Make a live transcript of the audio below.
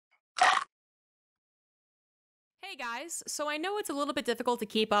Hey guys, so I know it's a little bit difficult to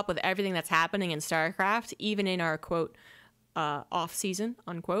keep up with everything that's happening in StarCraft, even in our quote, off season,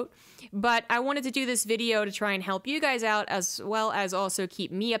 unquote. But I wanted to do this video to try and help you guys out as well as also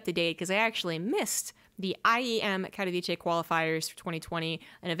keep me up to date because I actually missed the IEM Katowice Qualifiers for 2020,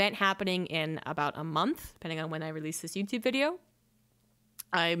 an event happening in about a month, depending on when I release this YouTube video.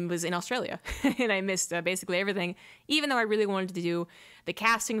 I was in Australia and I missed basically everything, even though I really wanted to do the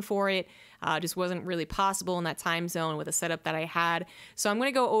casting for it. Just wasn't really possible in that time zone with the setup that I had. So I'm going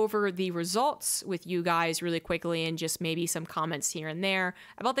to go over the results with you guys really quickly and just maybe some comments here and there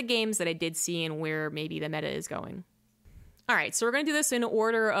about the games that I did see and where maybe the meta is going. All right, so we're going to do this in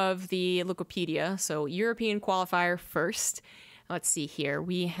order of the Wikipedia. So European qualifier first. Let's see here.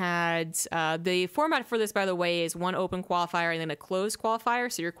 We had the format for this, by the way, is one open qualifier and then a closed qualifier.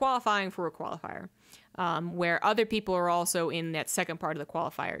 So you're qualifying for a qualifier, where other people are also in that second part of the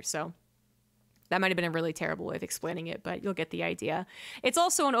qualifier. So that might have been a really terrible way of explaining it, but you'll get the idea. It's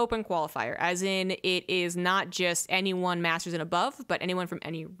also an open qualifier, as in it is not just anyone Masters and above, but anyone from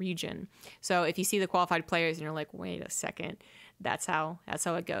any region. So if you see the qualified players and you're like, wait a second, that's how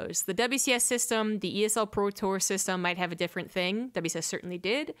it goes. The WCS system, the ESL Pro Tour system might have a different thing. WCS certainly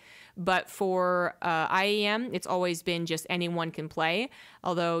did. But for IEM, it's always been just anyone can play.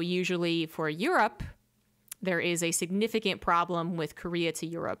 Although usually for Europe, there is a significant problem with Korea to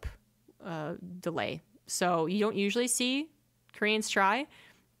Europe delay. So you don't usually see Koreans try,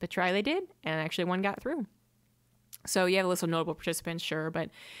 but try they did. And actually one got through. So you have a list of notable participants, sure.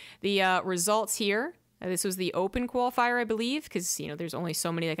 But the results here, this was the open qualifier, I believe, because, you know, there's only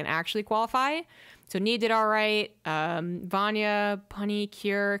so many that can actually qualify. So Nia did all right. Vanya, Punny,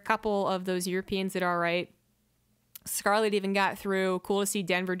 Cure, a couple of those Europeans did all right. Scarlet even got through. Cool to see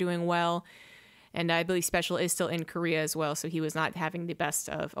Denver doing well. And I believe Special is still in Korea as well, so he was not having the best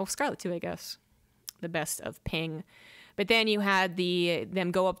of... Oh, Scarlet too, I guess. The best of ping. But then you had them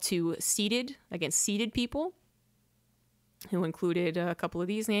go up to seeded, against seeded people, who included a couple of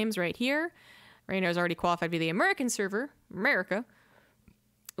these names right here. Raynor's already qualified via the American server, America,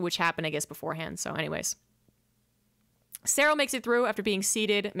 which happened, I guess, beforehand. So anyways. Cyril makes it through after being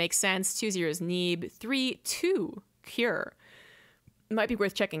seeded. Makes sense. 2-0 is Neeb. 3-2 Cure. Might be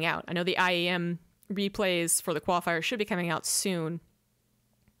worth checking out. I know the IEM replays for the qualifier should be coming out soon,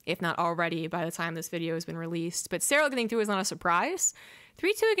 if not already by the time this video has been released. But Cyril getting through is not a surprise.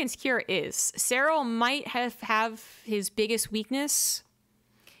 3-2 against Cure is. Cyril might have his biggest weakness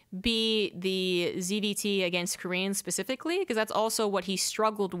be the ZVT against Koreans specifically, because that's also what he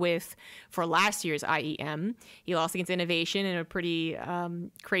struggled with for last year's IEM. He lost against Innovation in a pretty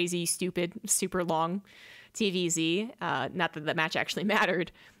crazy, stupid, super long TVZ. Not that the match actually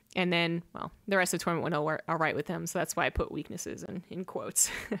mattered. And then, well, the rest of the tournament went all right with him, so that's why I put weaknesses in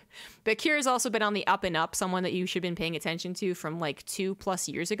quotes. But Kira has also been on the up and up, someone that you should have been paying attention to from like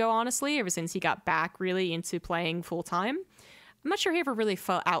 2+ years ago, honestly, ever since he got back really into playing full-time. I'm not sure he ever really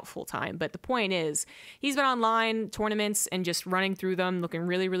fell out full-time, but the point is, he's been online tournaments and just running through them, looking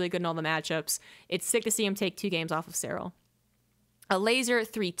really, really good in all the matchups. It's sick to see him take 2 games off of Cyril. A Laser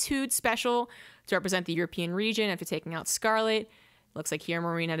 3-2'd Special to represent the European region after taking out Scarlet. Looks like here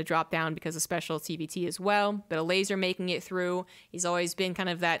Marine had to drop down because of Special TVT as well, but a Laser making it through. He's always been kind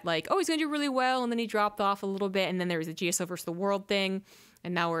of that, like, oh, he's going to do really well, and then he dropped off a little bit, and then there was the GSL versus the World thing,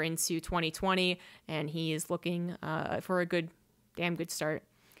 and now we're into 2020, and he is looking for a damn good start.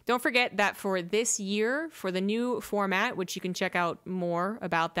 Don't forget that for this year, for the new format, which you can check out more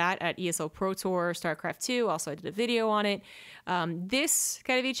about that at ESL Pro Tour, StarCraft 2, also I did a video on it, this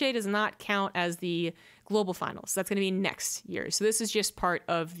Katowice does not count as the global finals. That's going to be next year. So this is just part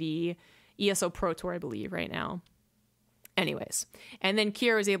of the ESL Pro Tour, I believe, right now. Anyways, and then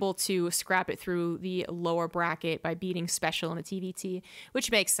Kira is able to scrap it through the lower bracket by beating Special in a TVT,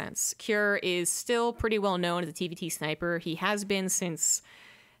 which makes sense. Kira is still pretty well known as a TVT sniper. He has been since,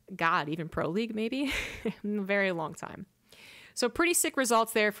 God, even Pro League maybe, in a very long time. So pretty sick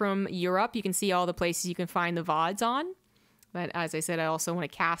results there from Europe. You can see all the places you can find the VODs on. But as I said, I also want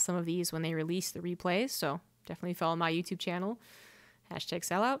to cast some of these when they release the replays, so definitely follow my YouTube channel.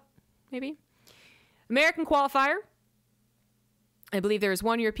 #sellout, maybe. American qualifier. I believe there's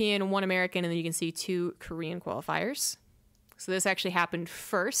 1 European, 1 American, and then you can see 2 Korean qualifiers. So this actually happened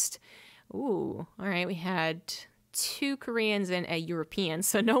first. Ooh, all right. We had 2 Koreans and a European,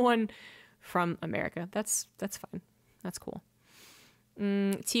 so no one from America. That's fine. That's cool.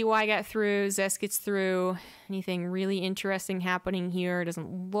 TY got through. Zest gets through. Anything really interesting happening here?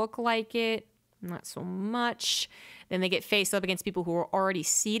 Doesn't look like it. Not so much. Then they get faced up against people who are already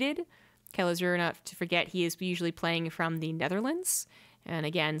seeded. Kelazur, not to forget, he is usually playing from the Netherlands. And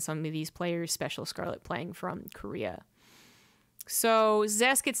again, some of these players, Special Scarlet, playing from Korea. So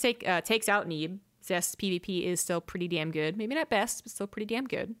Zest takes out Neeb. Zest's PvP is still pretty damn good. Maybe not best, but still pretty damn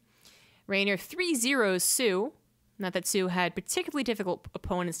good. Rainier 3-0s Sue. Not that Sue had particularly difficult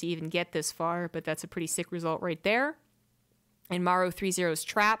opponents to even get this far, but that's a pretty sick result right there. And Maru 3-0s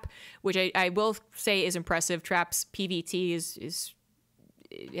Trap, which I will say is impressive. Trap's PvT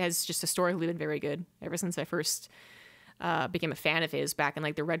has just historically been very good ever since I first became a fan of his back in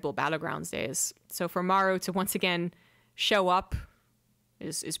like the Red Bull Battlegrounds days. So for Maru to once again show up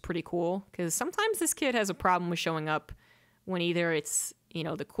is pretty cool, because sometimes this kid has a problem with showing up when either it's, you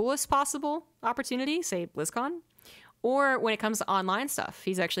know, the coolest possible opportunity, say BlizzCon, or when it comes to online stuff.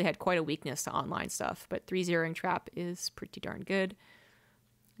 He's actually had quite a weakness to online stuff, but 3-0ing Trap is pretty darn good.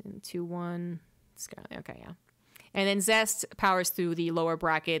 And 2-1, okay, yeah. And then Zest powers through the lower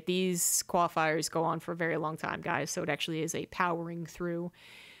bracket. These qualifiers go on for a very long time, guys, so it actually is a powering through.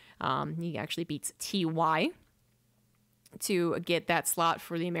 He actually beats TY to get that slot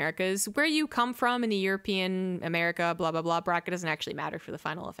for the Americas. Where you come from in the European, America, blah, blah, blah bracket doesn't actually matter for the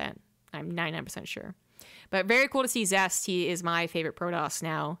final event. I'm 99% sure. But very cool to see Zest. He is my favorite Protoss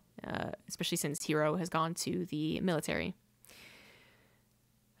now, especially since Hero has gone to the military.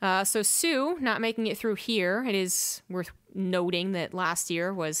 So Sue, not making it through here. It is worth noting that last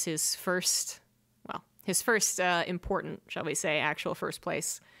year was his first important, shall we say, actual first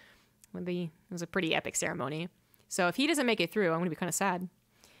place. It was a pretty epic ceremony. So if he doesn't make it through, I'm going to be kind of sad.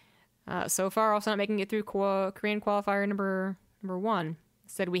 So far, also not making it through Korean qualifier number 1.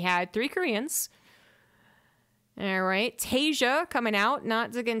 Said we had 3 Koreans. All right. Tasia coming out,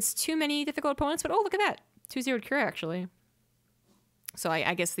 not against too many difficult opponents, but oh, look at that. 2-0 Korea, actually. So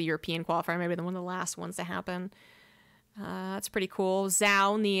I guess the European qualifier may be one of the last ones to happen. That's pretty cool.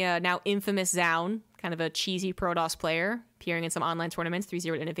 Zaun, the now infamous Zaun, kind of a cheesy Protoss player, appearing in some online tournaments,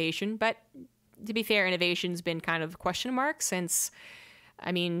 3-0 Innovation. But to be fair, Innovation's been kind of a question mark since,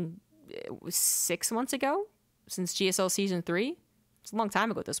 I mean, it was 6 months ago, since GSL Season 3. It's a long time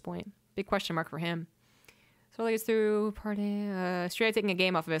ago at this point. Big question mark for him. So he gets through party. Straight taking a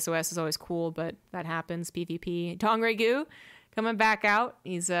game off of SOS is always cool, but that happens. PvP. Dongregu coming back out.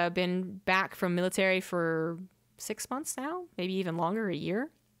 He's been back from military for 6 months now, maybe even longer, a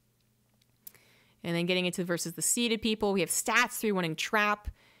year. And then getting into versus the seeded people. We have Stats 3-1ing Trap.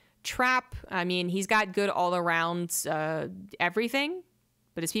 Trap, I mean, he's got good all around everything,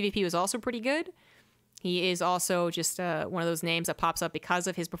 but his PvP was also pretty good. He is also just one of those names that pops up because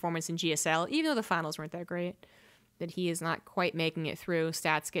of his performance in GSL, even though the finals weren't that great, that he is not quite making it through.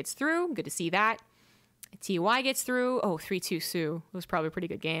 Stats gets through. Good to see that. TY gets through. Oh, 3-2 Sue. Those probably pretty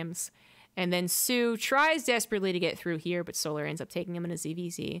good games. And then Sue tries desperately to get through here, but Solar ends up taking him in a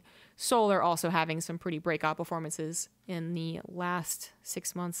ZVZ. Solar also having some pretty breakout performances in the last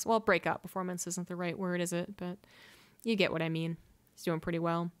 6 months. Well, breakout performance isn't the right word, is it? But you get what I mean. He's doing pretty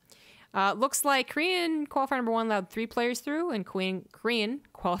well. Looks like Korean qualifier number 1 allowed 3 players through, and Korean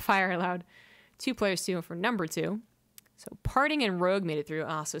qualifier allowed 2 players through for number 2. So Parting and Rogue made it through.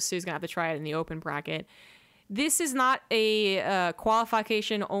 So Sue's going to have to try it in the open bracket. This is not a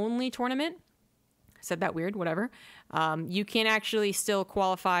qualification-only tournament. I said that weird, whatever. You can actually still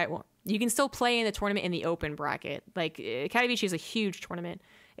qualify. Well, you can still play in the tournament in the open bracket. Like, Katowice is a huge tournament.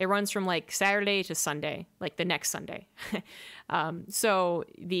 It runs from, like, Saturday to Sunday, like the next Sunday. So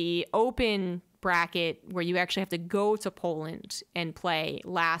the open bracket, where you actually have to go to Poland and play,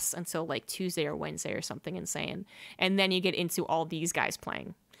 lasts until, like, Tuesday or Wednesday or something insane. And then you get into all these guys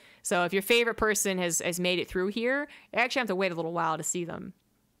playing. So if your favorite person has made it through here, you actually have to wait a little while to see them.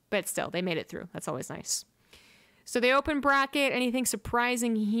 But still, they made it through. That's always nice. So the open bracket, anything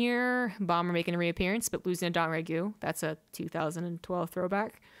surprising here? Bomber making a reappearance, but losing to Dongregu. That's a 2012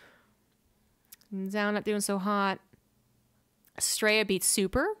 throwback. Down, not doing so hot. Estrella beats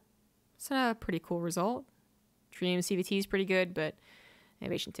Super. It's a pretty cool result. Dream CVT is pretty good, but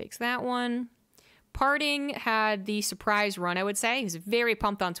Innovation takes that one. Parting had the surprise run, I would say. He was very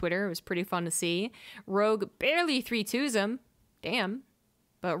pumped on Twitter. It was pretty fun to see. Rogue barely 3-2s him. Damn.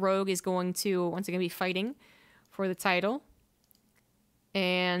 But Rogue is going to, once again, be fighting for the title.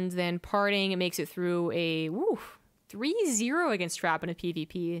 And then Parting makes it through a 3-0 against Trap in a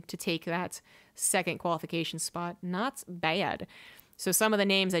PvP to take that second qualification spot. Not bad. So some of the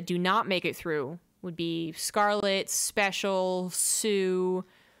names that do not make it through would be Scarlet, Special, Sue,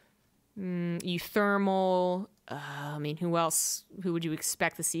 Euthermal. I mean, who else? Who would you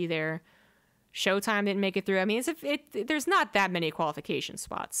expect to see there? Showtime didn't make it through. I mean, there's not that many qualification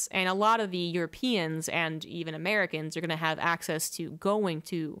spots. And a lot of the Europeans and even Americans are going to have access to going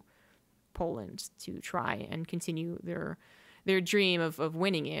to Poland to try and continue their their dream of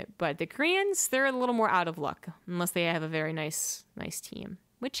winning it. But the Koreans, they're a little more out of luck unless they have a very nice team,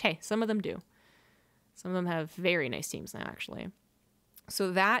 which, hey, some of them do. Some of them have very nice teams now, actually.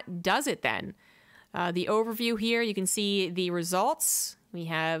 So that does it then. The overview here, you can see the results. We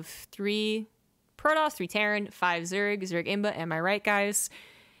have 3 Protoss, 3 Terran, 5 Zerg, Zerg Imba. Am I right, guys?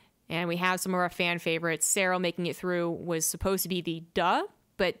 And we have some of our fan favorites. Cero making it through was supposed to be the duh.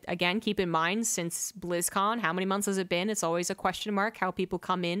 But again, keep in mind, since BlizzCon, how many months has it been? It's always a question mark how people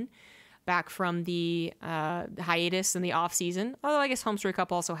come in back from the hiatus in the off season. Although I guess Homestory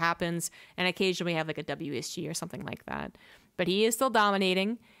Cup also happens, and occasionally we have like a WSG or something like that. But he is still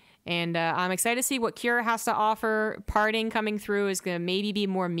dominating, and I'm excited to see what Kira has to offer. Parting coming through is going to maybe be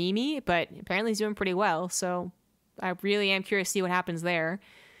more memey, but apparently he's doing pretty well. So I really am curious to see what happens there.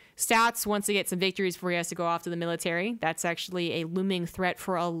 Stats, once he gets some victories before he has to go off to the military. That's actually a looming threat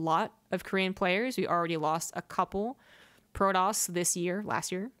for a lot of Korean players. We already lost a couple Protoss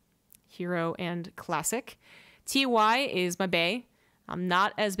last year, Hero and Classic. TY is my bae. I'm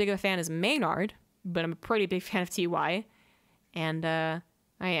not as big of a fan as Maynard, but I'm a pretty big fan of TY. And I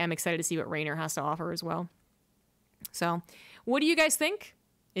am excited to see what Raynor has to offer as well. So, what do you guys think?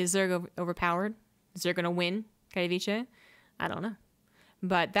 Is Zerg overpowered? Is Zerg going to win Katowice? I don't know.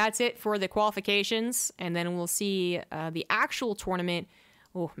 But that's it for the qualifications, and then we'll see the actual tournament.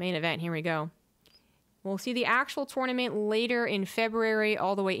 Oh, main event, here we go. We'll see the actual tournament later in February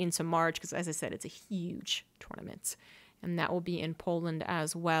all the way into March, because as I said, it's a huge tournament. And that will be in Poland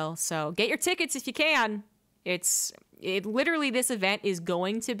as well. So get your tickets if you can. Literally, this event is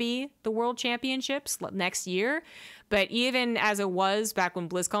going to be the World Championships next year. But even as it was back when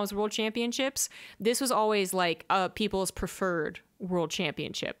BlizzCon was World Championships, this was always like people's preferred World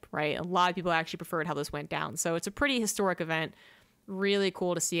Championship, right? A lot of people actually preferred how this went down. So it's a pretty historic event. Really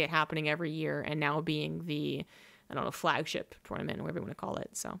cool to see it happening every year, and now being the, I don't know, flagship tournament, whatever you want to call it.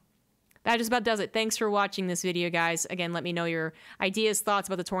 So that just about does it. Thanks for watching this video, guys. Again, let me know your ideas, thoughts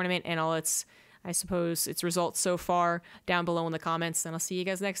about the tournament, and all its, I suppose, its results so far down below in the comments. And I'll see you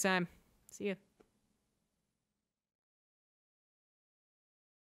guys next time. See ya.